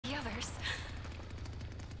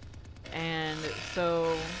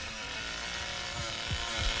so...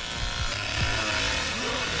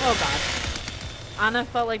 Oh god. Anna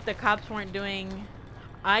felt like the cops weren't doing...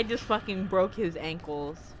 I just fucking broke his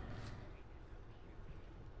ankles.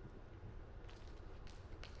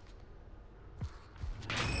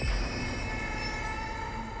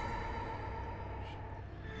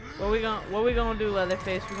 What we gonna do,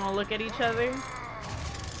 Leatherface? We gonna look at each other?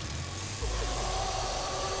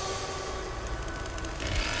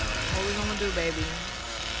 What we gonna do, baby?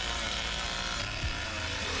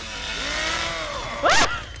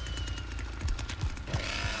 Ah!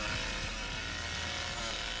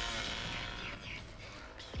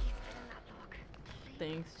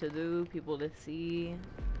 Things to do, people to see.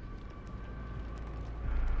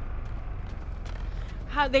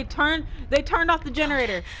 How they turned off the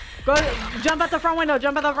generator. Go jump out the front window,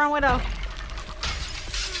 jump out the front window.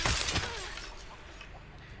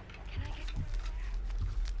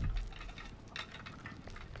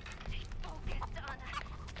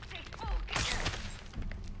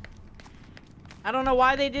 I don't know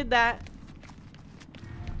why they did that.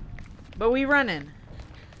 But we running.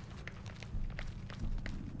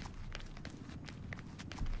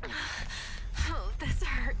 Oh, this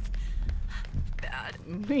hurts. Bad.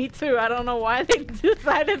 Me too. I don't know why they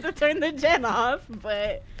decided to turn the gen off,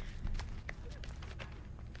 but...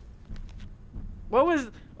 What was...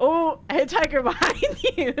 Oh, hitchhiker behind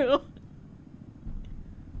you.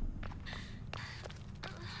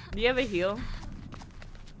 Do you have a heal?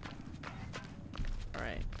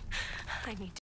 Alright. I need to